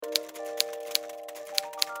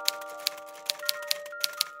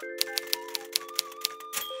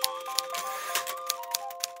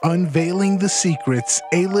unveiling the secrets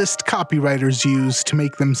A-list copywriters use to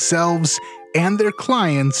make themselves and their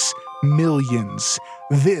clients millions.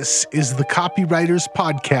 This is the Copywriters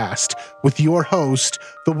Podcast with your host,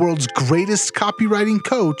 the world's greatest copywriting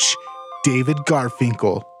coach, David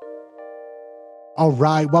Garfinkel. All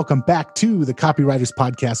right, welcome back to the Copywriters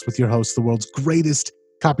Podcast with your host, the world's greatest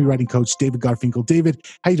copywriting coach, David Garfinkel. David,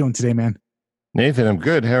 how you doing today, man? Nathan, I'm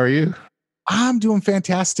good. How are you? I'm doing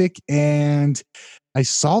fantastic, and I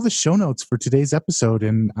saw the show notes for today's episode,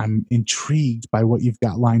 and I'm intrigued by what you've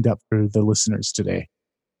got lined up for the listeners today.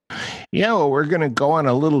 Yeah, well, we're going to go on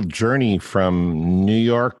a little journey from New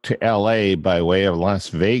York to LA by way of Las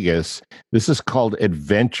Vegas. This is called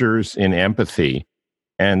Adventures in Empathy,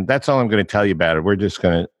 and that's all I'm going to tell you about it. We're just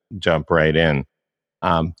going to jump right in.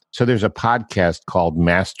 So there's a podcast called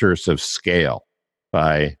Masters of Scale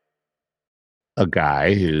by a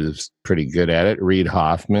guy who's pretty good at it. Reid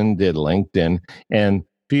Hoffman did LinkedIn. And a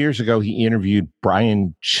few years ago, he interviewed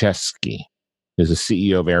Brian Chesky, who's the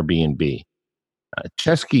CEO of Airbnb.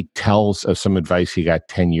 Chesky tells of some advice he got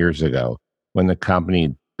 10 years ago when the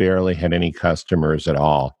company barely had any customers at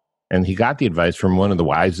all. And he got the advice from one of the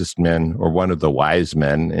wisest men, or one of the wise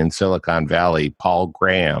men in Silicon Valley, Paul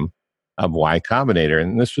Graham of Y Combinator.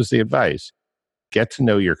 And this was the advice: get to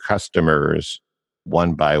know your customers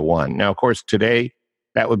one by one. Now, of course, today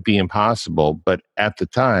that would be impossible, but at the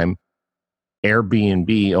time,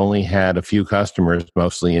 Airbnb only had a few customers,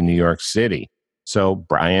 mostly in New York City. So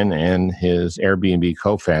Brian and his Airbnb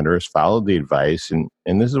co-founders followed the advice, and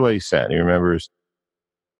this is what he said. He remembers,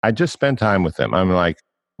 I just spent time with them. I'm like,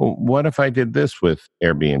 well, what if I did this with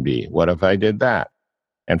Airbnb? What if I did that?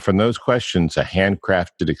 And from those questions, a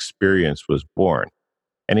handcrafted experience was born.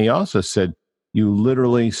 And he also said, you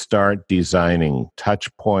literally start designing touch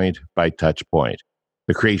point by touch point.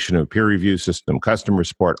 The creation of a peer review system, customer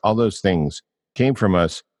support, all those things came from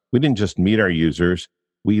us. We didn't just meet our users,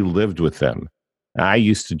 we lived with them. I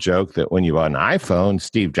used to joke that when you bought an iPhone,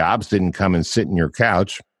 Steve Jobs didn't come and sit in your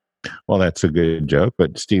couch. Well, that's a good joke,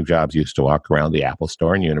 but Steve Jobs used to walk around the Apple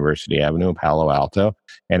store in University Avenue in Palo Alto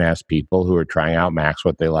and ask people who were trying out Macs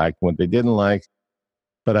what they liked and what they didn't like.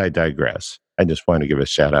 But I digress. I just want to give a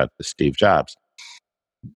shout out to Steve Jobs.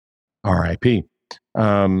 RIP.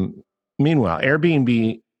 Meanwhile,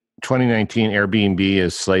 Airbnb 2019, Airbnb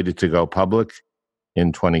is slated to go public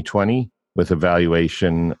in 2020 with a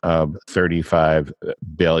valuation of $35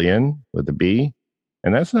 billion with a B.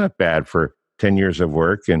 And that's not bad for 10 years of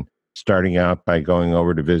work and starting out by going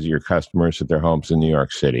over to visit your customers at their homes in New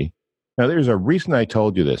York City. Now, there's a reason I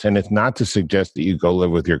told you this, and it's not to suggest that you go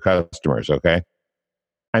live with your customers, okay?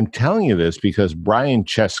 I'm telling you this because Brian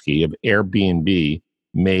Chesky of Airbnb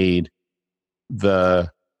made the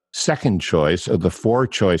second choice of the four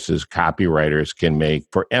choices copywriters can make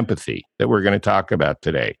for empathy that we're going to talk about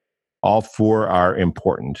today. All four are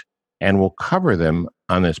important, and we'll cover them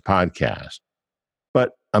on this podcast.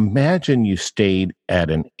 But imagine you stayed at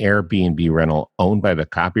an Airbnb rental owned by the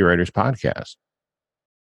Copywriters Podcast.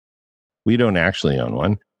 We don't actually own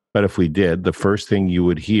one, but if we did, the first thing you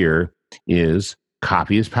would hear is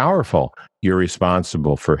copy is powerful. You're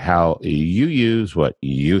responsible for how you use what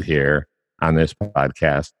you hear on this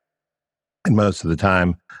podcast. And most of the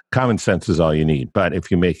time, common sense is all you need. But if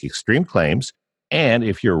you make extreme claims, and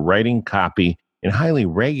if you're writing copy in highly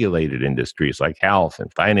regulated industries like health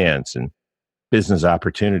and finance and business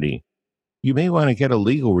opportunity, you may want to get a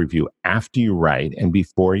legal review after you write and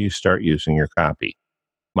before you start using your copy.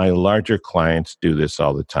 My larger clients do this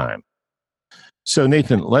all the time. So,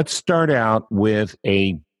 Nathan, let's start out with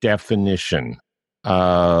a definition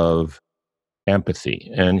of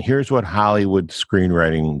empathy. And here's what Hollywood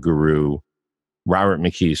screenwriting guru Robert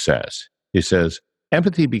McKee says. He says,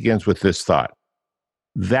 empathy begins with this thought.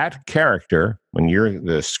 That character, when you're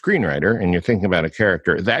the screenwriter and you're thinking about a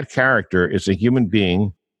character, that character is a human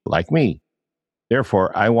being like me.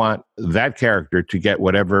 Therefore, I want that character to get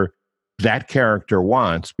whatever that character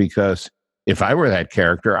wants, because if I were that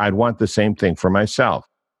character, I'd want the same thing for myself.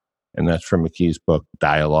 And that's from McKee's book,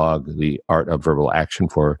 Dialogue, The Art of Verbal Action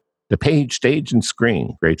for the Page, Stage, and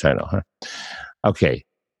Screen. Great title, huh? Okay.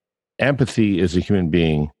 Empathy is a human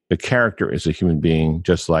being. The character is a human being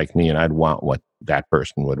just like me, and I'd want what that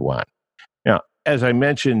person would want. Now, as I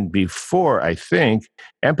mentioned before, I think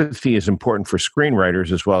empathy is important for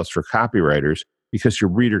screenwriters as well as for copywriters because your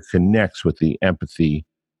reader connects with the empathy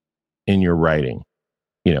in your writing.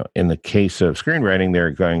 You know, in the case of screenwriting,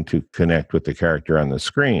 they're going to connect with the character on the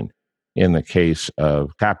screen. In the case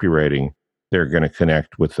of copywriting, they're going to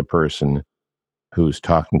connect with the person who's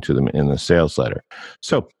talking to them in the sales letter.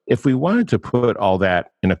 So if we wanted to put all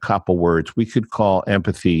that in a couple words, we could call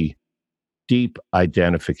empathy deep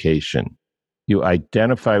identification. You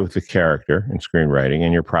identify with the character in screenwriting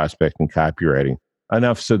and your prospect in copywriting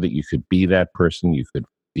enough so that you could be that person, you could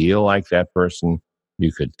feel like that person,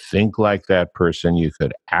 you could think like that person, you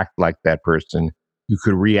could act like that person, you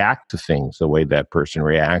could react to things the way that person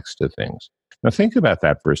reacts to things. Now think about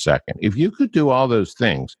that for a second. If you could do all those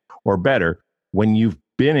things, or better, when you've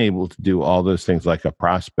been able to do all those things like a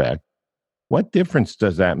prospect, what difference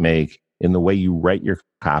does that make in the way you write your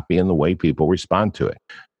copy and the way people respond to it?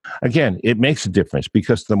 Again, it makes a difference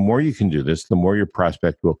because the more you can do this, the more your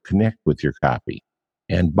prospect will connect with your copy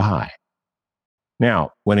and buy.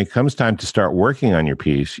 Now, when it comes time to start working on your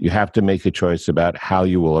piece, you have to make a choice about how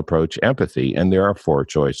you will approach empathy, and there are 4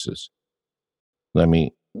 choices. Let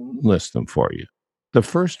me list them for you. The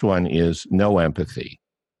first one is no empathy.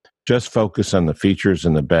 Just focus on the features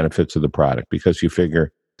and the benefits of the product because you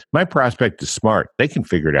figure, my prospect is smart. They can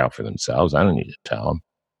figure it out for themselves. I don't need to tell them.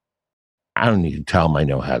 I don't need to tell them I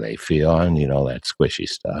know how they feel. I don't need all that squishy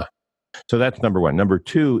stuff. So that's number 1. Number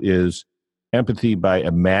 2 is empathy by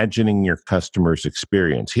imagining your customer's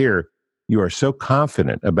experience. Here, you are so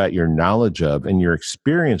confident about your knowledge of and your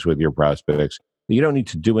experience with your prospects that you don't need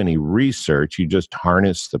to do any research. You just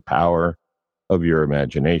harness the power of your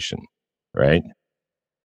imagination, right?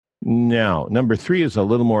 Now, number 3 is a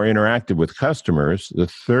little more interactive with customers. The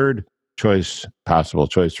third possible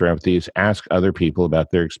choice for empathy is ask other people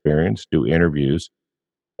about their experience, do interviews.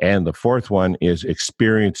 And the fourth one is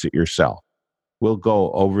experience it yourself. We'll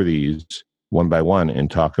go over these one by one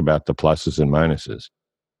and talk about the pluses and minuses.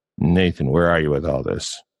 Nathan, where are you with all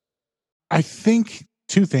this? I think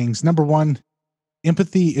 2 things. Number 1,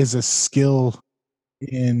 empathy is a skill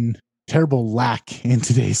in terrible lack in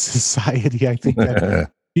today's society. I think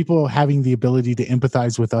that people having the ability to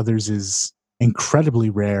empathize with others is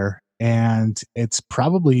incredibly rare. And it's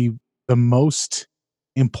probably the most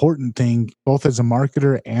important thing, both as a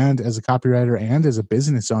marketer and as a copywriter and as a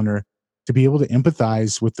business owner, to be able to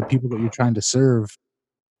empathize with the people that you're trying to serve.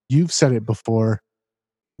 You've said it before.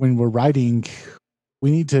 When we're writing, we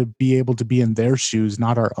need to be able to be in their shoes,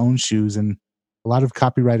 not our own shoes. And a lot of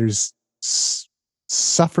copywriters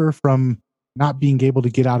suffer from not being able to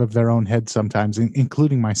get out of their own head sometimes,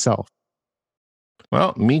 including myself.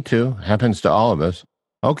 Well, me too. Happens to all of us.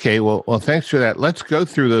 Okay, well, thanks for that. Let's go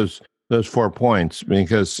through those 4 points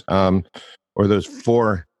because, or those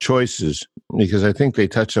 4 choices, because I think they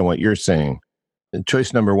touch on what you're saying.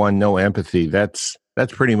 Choice number 1, no empathy. That's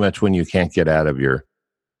pretty much when you can't get out of your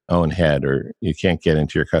own head or you can't get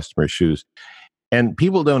into your customer's shoes. And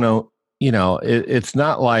people don't know, it's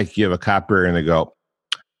not like you have a copywriter and they go,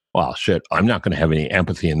 well, shit, I'm not going to have any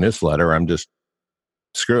empathy in this letter. I'm just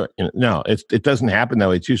screw it. No, it doesn't happen that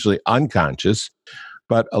way. It's usually unconscious.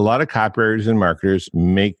 But a lot of copywriters and marketers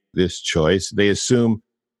make this choice. They assume,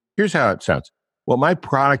 here's how it sounds. Well, my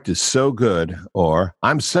product is so good, or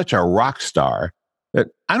I'm such a rock star that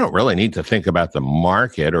I don't really need to think about the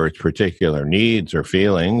market or its particular needs or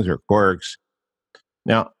feelings or quirks.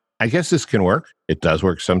 Now, I guess this can work. It does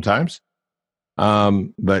work sometimes.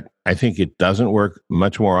 But I think it doesn't work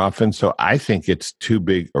much more often. So I think it's too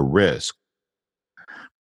big a risk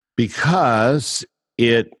because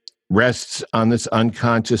it rests on this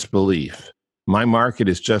unconscious belief. My market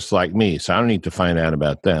is just like me, so I don't need to find out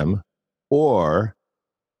about them. Or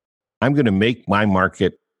I'm going to make my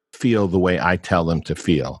market feel the way I tell them to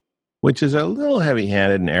feel, which is a little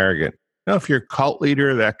heavy-handed and arrogant. Now, if you're a cult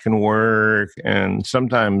leader, that can work, and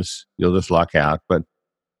sometimes you'll just luck out. But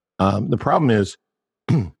the problem is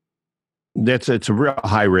it's a real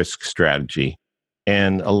high-risk strategy.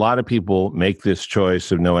 And a lot of people make this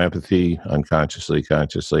choice of no empathy unconsciously,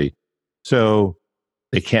 consciously. So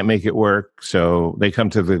they can't make it work. So they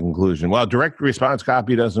come to the conclusion, well, direct response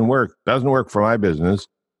copy doesn't work for my business,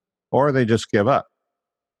 or they just give up,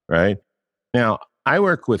 right? Now, I've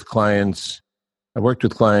worked with clients, let's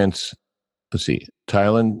see,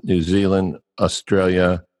 Thailand, New Zealand,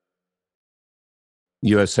 Australia,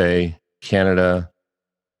 USA, Canada,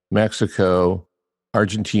 Mexico,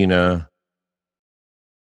 Argentina,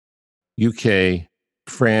 UK,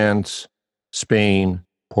 France, Spain,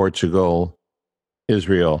 Portugal,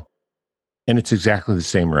 Israel, and it's exactly the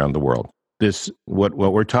same around the world. What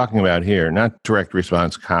we're talking about here, not direct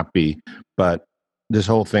response copy, but this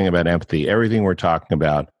whole thing about empathy, everything we're talking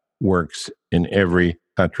about works in every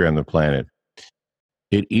country on the planet.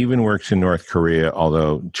 It even works in North Korea,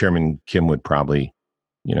 although Chairman Kim would probably,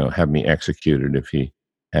 have me executed if he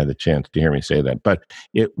had the chance to hear me say that. But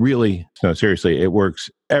seriously, it works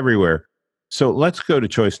everywhere. So let's go to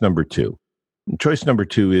choice number 2. Choice number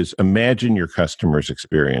 2 is imagine your customer's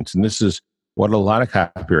experience. And this is what a lot of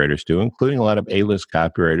copywriters do, including a lot of A-list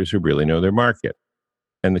copywriters who really know their market.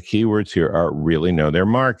 And the keywords here are really know their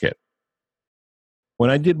market. When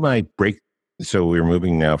I did my break, so we're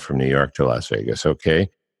moving now from New York to Las Vegas, okay?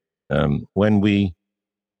 When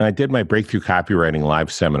I did my breakthrough copywriting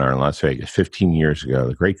live seminar in Las Vegas 15 years ago,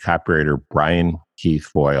 the great copywriter Brian Keith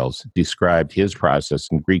Voiles described his process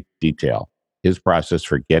in great detail, his process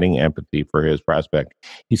for getting empathy for his prospect.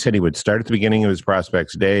 He said he would start at the beginning of his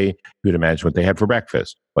prospect's day. He would imagine what they had for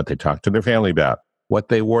breakfast, what they talked to their family about, what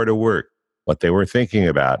they wore to work, what they were thinking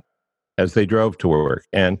about as they drove to work.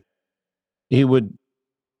 And he would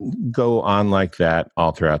go on like that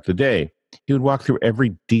all throughout the day. He would walk through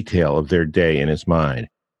every detail of their day in his mind.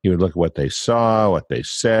 He would look at what they saw, what they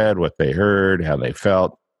said, what they heard, how they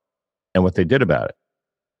felt, and what they did about it.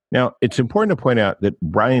 Now, it's important to point out that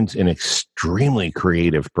Brian's an extremely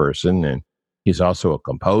creative person, and he's also a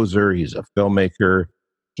composer, he's a filmmaker.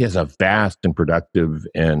 He has a vast and productive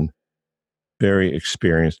and very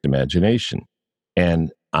experienced imagination.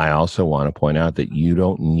 And I also want to point out that you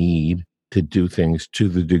don't need to do things to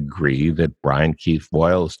the degree that Brian Keith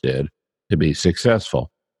Voiles did to be successful.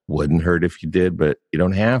 Wouldn't hurt if you did, but you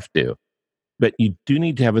don't have to. But you do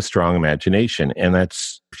need to have a strong imagination. And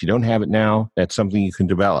that's, if you don't have it now, that's something you can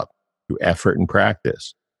develop through effort and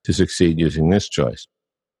practice to succeed using this choice.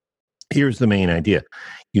 Here's the main idea.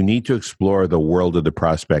 You need to explore the world of the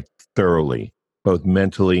prospect thoroughly, both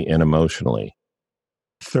mentally and emotionally.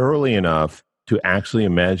 Thoroughly enough to actually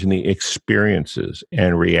imagine the experiences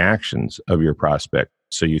and reactions of your prospect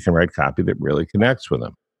so you can write copy that really connects with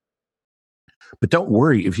them. But don't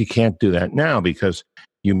worry if you can't do that now, because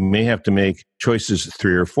you may have to make choices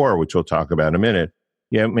 3 or 4, which we'll talk about in a minute.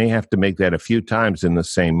 You may have to make that a few times in the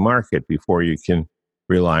same market before you can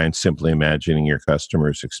rely on simply imagining your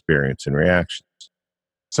customer's experience and reactions.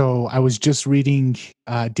 So I was just reading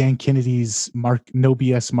Dan Kennedy's No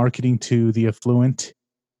BS Marketing to the Affluent.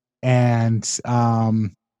 And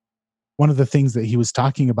one of the things that he was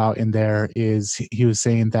talking about in there is he was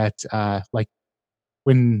saying that like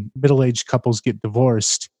when middle-aged couples get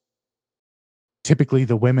divorced, typically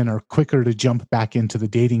the women are quicker to jump back into the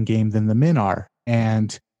dating game than the men are.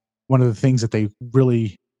 And one of the things that they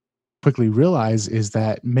really quickly realize is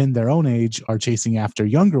that men their own age are chasing after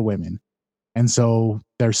younger women. And so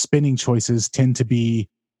their spending choices tend to be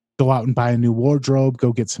go out and buy a new wardrobe,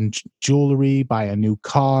 go get some jewelry, buy a new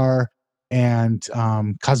car, and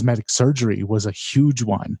cosmetic surgery was a huge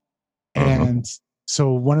one. And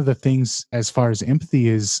so one of the things as far as empathy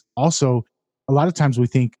is also a lot of times we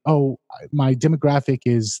think, oh, my demographic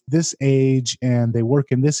is this age and they work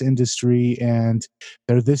in this industry and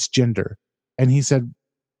they're this gender. And he said,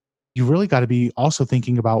 you really got to be also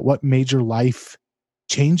thinking about what major life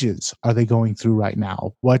changes are they going through right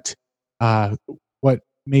now? What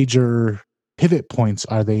major pivot points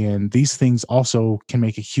are they in? These things also can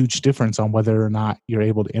make a huge difference on whether or not you're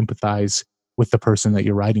able to empathize with the person that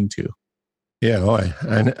you're writing to. Yeah, boy,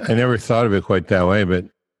 I never thought of it quite that way, but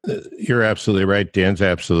you're absolutely right. Dan's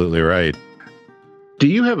absolutely right. Do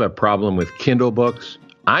you have a problem with Kindle books?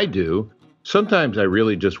 I do. Sometimes I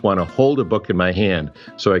really just want to hold a book in my hand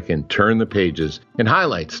so I can turn the pages and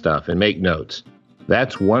highlight stuff and make notes.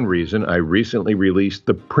 That's one reason I recently released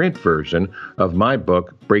the print version of my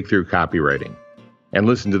book, Breakthrough Copywriting. And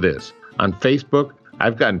listen to this. On Facebook,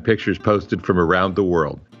 I've gotten pictures posted from around the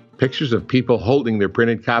world. Pictures of people holding their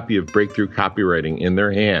printed copy of Breakthrough Copywriting in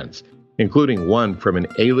their hands, including one from an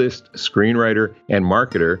A-list screenwriter and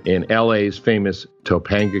marketer in LA's famous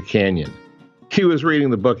Topanga Canyon. He was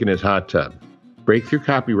reading the book in his hot tub. Breakthrough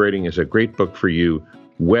Copywriting is a great book for you,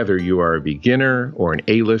 whether you are a beginner or an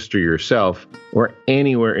A-lister yourself or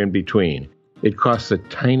anywhere in between. It costs a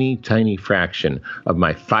tiny, tiny fraction of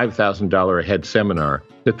my $5,000 a head seminar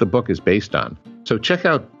that the book is based on. So check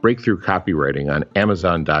out Breakthrough Copywriting on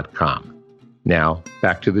Amazon.com. Now,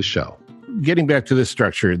 back to the show. Getting back to this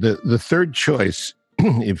structure, the third choice,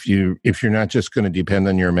 if you're not just going to depend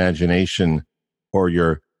on your imagination or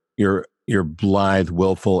your blithe,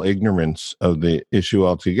 willful ignorance of the issue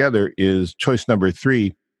altogether, is choice number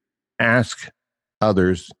 3, ask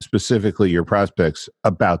others, specifically your prospects,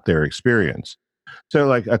 about their experience. So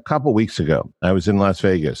like a couple weeks ago, I was in Las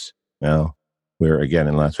Vegas. Now, we're again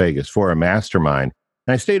in Las Vegas for a mastermind.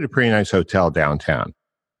 And I stayed at a pretty nice hotel downtown.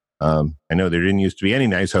 I know there didn't used to be any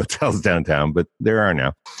nice hotels downtown, but there are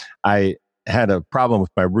now. I had a problem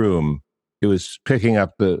with my room. It was picking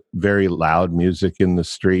up the very loud music in the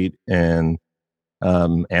street and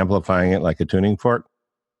amplifying it like a tuning fork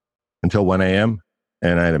until 1 a.m.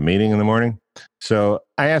 And I had a meeting in the morning. So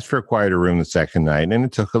I asked for a quieter room the second night, and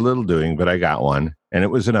it took a little doing, but I got one. And it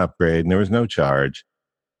was an upgrade, and there was no charge.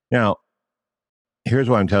 Now, Here's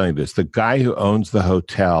why I'm telling you this. The guy who owns the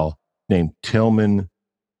hotel named Tillman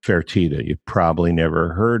Fertitta, you've probably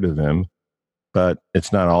never heard of him, but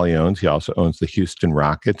it's not all he owns. He also owns the Houston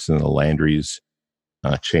Rockets and the Landry's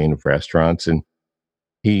chain of restaurants. And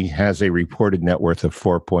he has a reported net worth of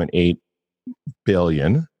 $4.8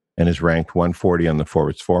 billion and is ranked 140 on the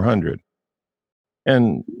Forbes 400.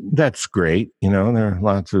 And that's great. You know, there are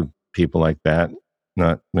lots of people like that,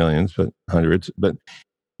 not millions, but hundreds. But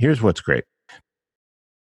here's what's great.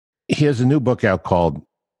 He has a new book out called,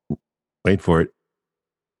 wait for it,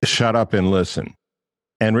 Shut Up and Listen.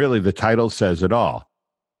 And really, the title says it all.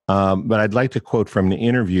 But I'd like to quote from the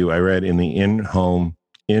interview I read in the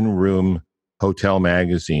In-Room Hotel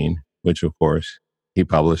magazine, which, of course, he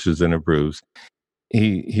publishes and approves.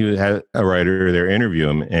 He had a writer there interview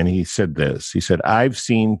him, and he said this. He said, I've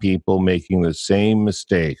seen people making the same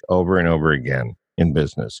mistake over and over again in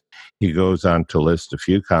business. He goes on to list a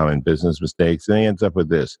few common business mistakes, and he ends up with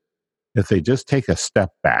this. If they just take a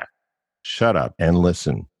step back, shut up, and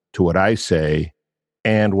listen to what I say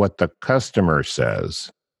and what the customer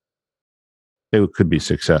says, they could be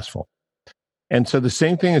successful. And so the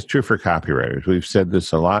same thing is true for copywriters. We've said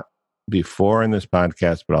this a lot before in this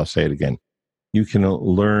podcast, but I'll say it again. You can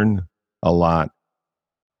learn a lot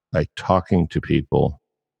by talking to people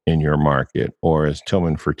in your market, or as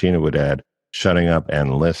Tillman Fertitta would add, shutting up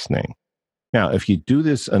and listening. Now, if you do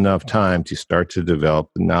this enough times, you start to develop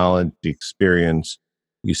the knowledge, the experience,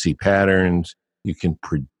 you see patterns, you can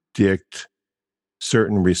predict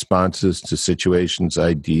certain responses to situations,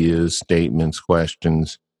 ideas, statements,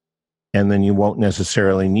 questions, and then you won't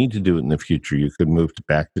necessarily need to do it in the future. You could move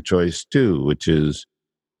back to choice 2, which is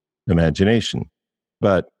imagination.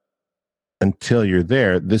 But until you're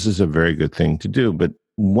there, this is a very good thing to do. But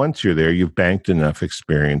once you're there, you've banked enough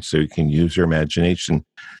experience so you can use your imagination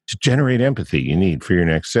to generate empathy you need for your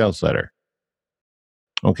next sales letter.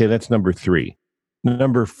 Okay, that's number 3.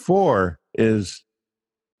 Number 4 is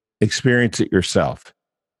experience it yourself.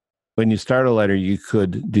 When you start a letter, you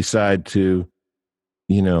could decide to,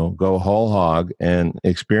 go whole hog and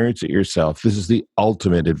experience it yourself. This is the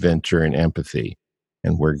ultimate adventure in empathy.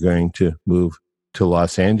 And we're going to move to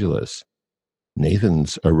Los Angeles,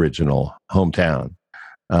 Nathan's original hometown,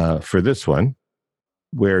 for this one,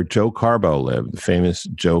 where Joe Carbo lived, the famous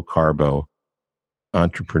Joe Carbo,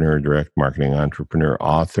 entrepreneur, direct marketing entrepreneur,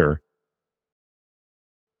 author.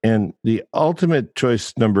 And the ultimate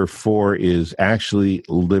choice, number 4, is actually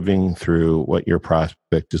living through what your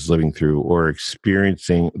prospect is living through, or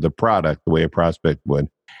experiencing the product the way a prospect would.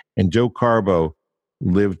 And Joe Carbo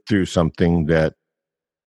lived through something that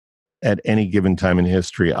at any given time in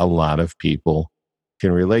history, a lot of people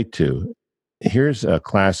can relate to. Here's a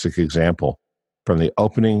classic example from the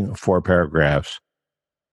opening 4 paragraphs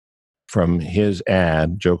from his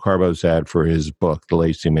ad, Joe Carbo's ad for his book, The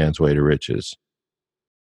Lazy Man's Way to Riches.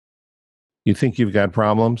 You think you've got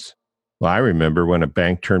problems? Well, I remember when a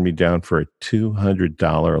bank turned me down for a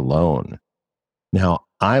 $200 loan. Now,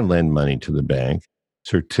 I lend money to the bank,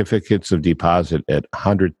 certificates of deposit at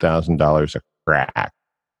 $100,000 a crack.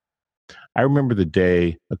 I remember the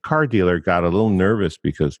day a car dealer got a little nervous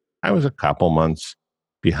because I was a couple months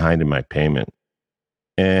behind in my payment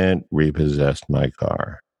and repossessed my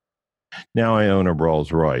car. Now I own a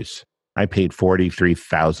Rolls Royce. I paid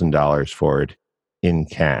 $43,000 for it in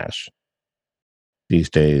cash. These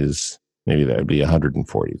days, maybe that would be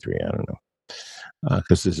 $143,000. I don't know,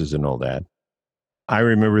 because this is an old ad. I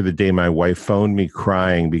remember the day my wife phoned me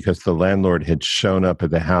crying because the landlord had shown up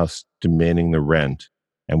at the house demanding the rent,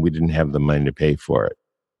 and we didn't have the money to pay for it.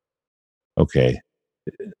 Okay.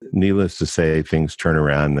 Needless to say, things turn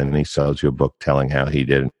around, and then he sells you a book telling how he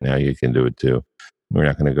did it. Now you can do it too. We're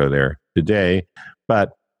not going to go there today,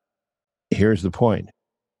 but here's the point.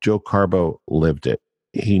 Joe Carbo lived it.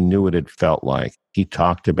 He knew what it felt like. He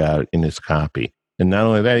talked about it in his copy. And not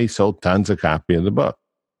only that, he sold tons of copy of the book.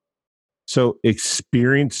 So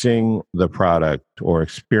experiencing the product or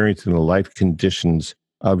experiencing the life conditions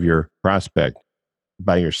of your prospect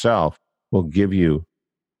by yourself will give you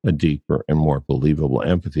a deeper and more believable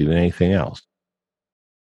empathy than anything else.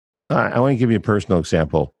 I want to give you a personal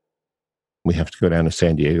example. We have to go down to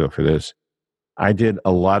San Diego for this. I did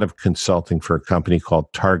a lot of consulting for a company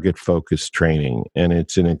called Target Focus Training, and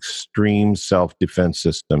it's an extreme self-defense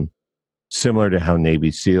system, similar to how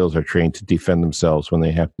Navy SEALs are trained to defend themselves when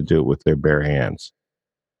they have to do it with their bare hands.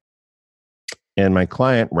 And my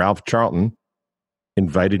client, Ralph Charlton,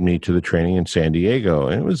 invited me to the training in San Diego,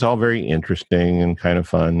 and it was all very interesting and kind of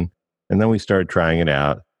fun. And then we started trying it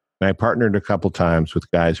out. And I partnered a couple times with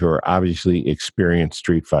guys who are obviously experienced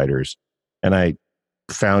street fighters. And I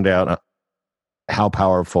found out how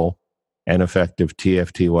powerful and effective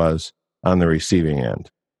TFT was on the receiving end.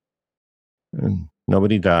 And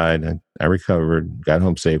nobody died. I recovered, got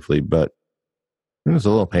home safely, but it was a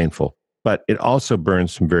little painful. But it also burned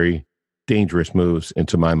some very dangerous moves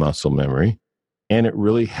into my muscle memory. And it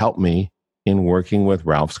really helped me in working with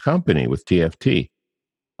Ralph's company, with TFT.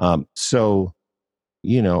 So,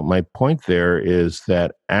 my point there is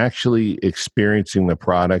that actually experiencing the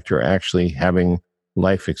product or actually having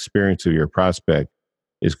life experience of your prospect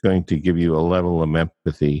is going to give you a level of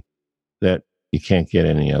empathy that you can't get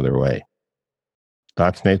any other way.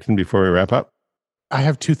 Thoughts, Nathan, before we wrap up? I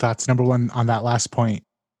have two thoughts. Number one, on that last point,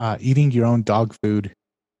 eating your own dog food,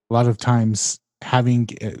 a lot of times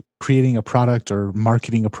creating a product or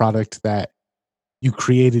marketing a product that you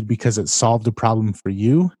created because it solved a problem for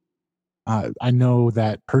you. I know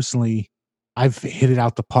that personally, I've hit it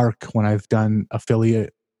out the park when I've done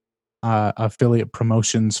affiliate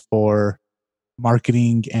promotions for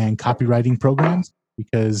marketing and copywriting programs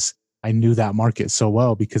because I knew that market so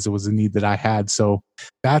well because it was a need that I had. So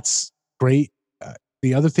that's great.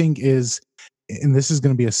 The other thing is, and this is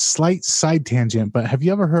going to be a slight side tangent, but have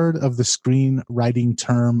you ever heard of the screenwriting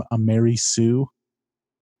term a Mary Sue?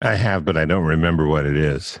 I have, but I don't remember what it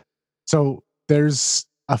is. So there's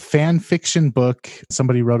a fan fiction book.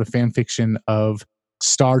 Somebody wrote a fan fiction of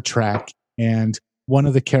Star Trek, and one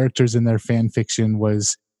of the characters in their fan fiction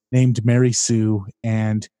was named Mary Sue,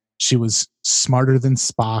 and she was smarter than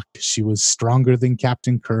Spock. She was stronger than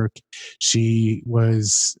Captain Kirk. She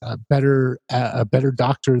was a better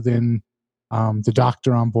doctor than the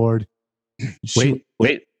doctor on board. Wait.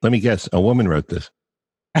 Let me guess. A woman wrote this.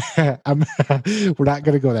 We're not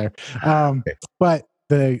going to go there. Okay. But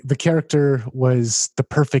the character was the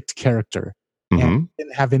perfect character and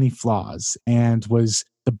didn't have any flaws and was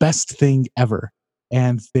the best thing ever.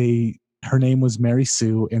 And her name was Mary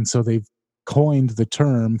Sue. And so they've coined the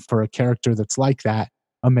term for a character that's like that,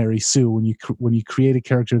 a Mary Sue. When you create a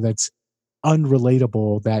character that's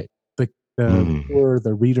unrelatable, that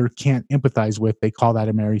the reader can't empathize with, they call that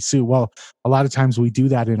a Mary Sue. Well, a lot of times we do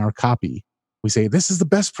that in our copy. We say, this is the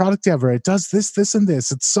best product ever. It does this, this, and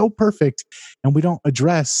this. It's so perfect. And we don't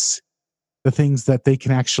address the things that they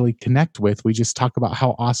can actually connect with. We just talk about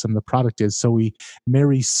how awesome the product is. So we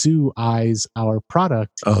Mary Sue-ize our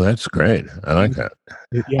product. Oh, that's great. I like that.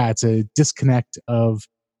 Yeah, it's a disconnect of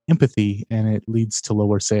empathy, and it leads to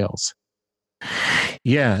lower sales.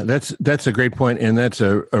 Yeah, that's a great point, and that's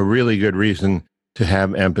a really good reason to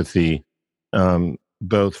have empathy,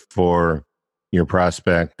 both for your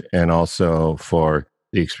prospect and also for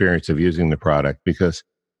the experience of using the product. Because,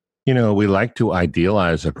 we like to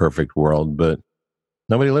idealize a perfect world, but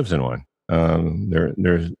nobody lives in one.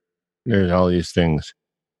 There's all these things.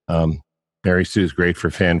 Mary Sue is great for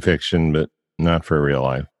fan fiction, but not for real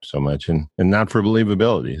life so much, and not for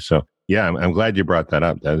believability. So, yeah, I'm glad you brought that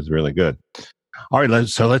up. That is really good. All right,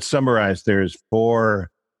 let's summarize. There's 4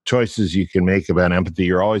 choices you can make about empathy.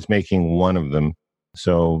 You're always making one of them.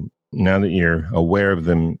 So now that you're aware of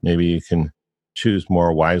them, maybe you can choose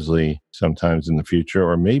more wisely sometimes in the future,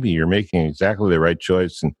 or maybe you're making exactly the right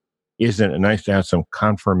choice. And isn't it nice to have some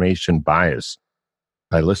confirmation bias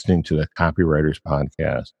by listening to the Copywriters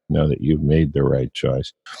Podcast? Know that you've made the right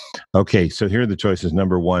choice. Okay, so here are the choices.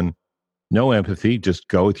 Number 1, no empathy. Just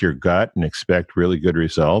go with your gut and expect really good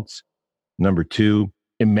results. Number 2,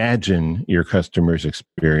 imagine your customer's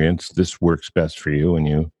experience. This works best for you, and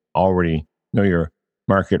you already know your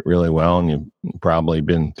market really well, and you've probably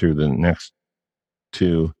been through the next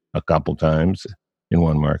 2 a couple times in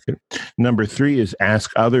one market. Number 3 is ask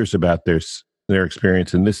others about their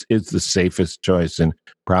experience, and this is the safest choice and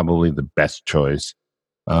probably the best choice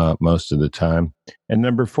most of the time. And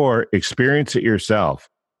number 4, experience it yourself.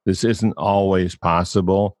 This isn't always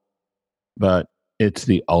possible, but it's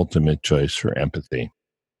the ultimate choice for empathy.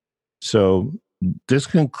 So this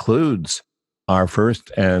concludes our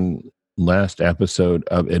first and last episode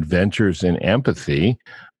of Adventures in Empathy.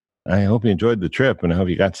 I hope you enjoyed the trip, and I hope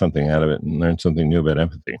you got something out of it and learned something new about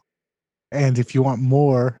empathy. And if you want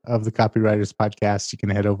more of the Copywriters Podcast, you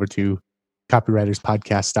can head over to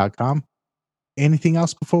copywriterspodcast.com. Anything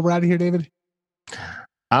else before we're out of here, David?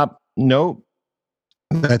 No.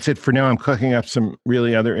 That's it for now. I'm cooking up some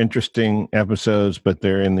really other interesting episodes, but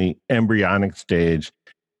they're in the embryonic stage.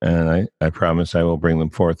 And I promise I will bring them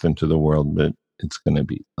forth into the world, but it's going to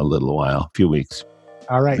be a little while, a few weeks.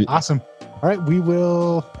 All right. Awesome. All right.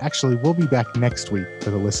 We'll be back next week for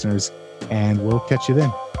the listeners, and we'll catch you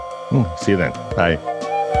then. See you then. Bye.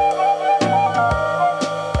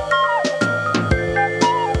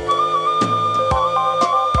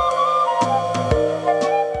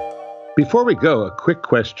 Before we go, a quick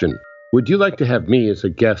question. Would you like to have me as a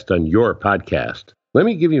guest on your podcast? Let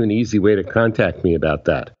me give you an easy way to contact me about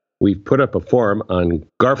that. We've put up a form on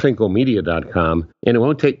garfinkelmedia.com, and it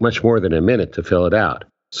won't take much more than a minute to fill it out.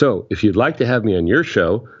 So if you'd like to have me on your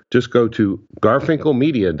show, just go to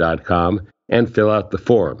garfinkelmedia.com and fill out the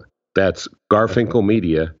form. That's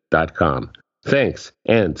garfinkelmedia.com. Thanks,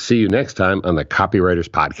 and see you next time on the Copywriters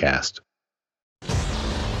Podcast.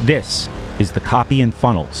 This is the Copy and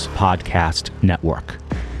Funnels Podcast Network.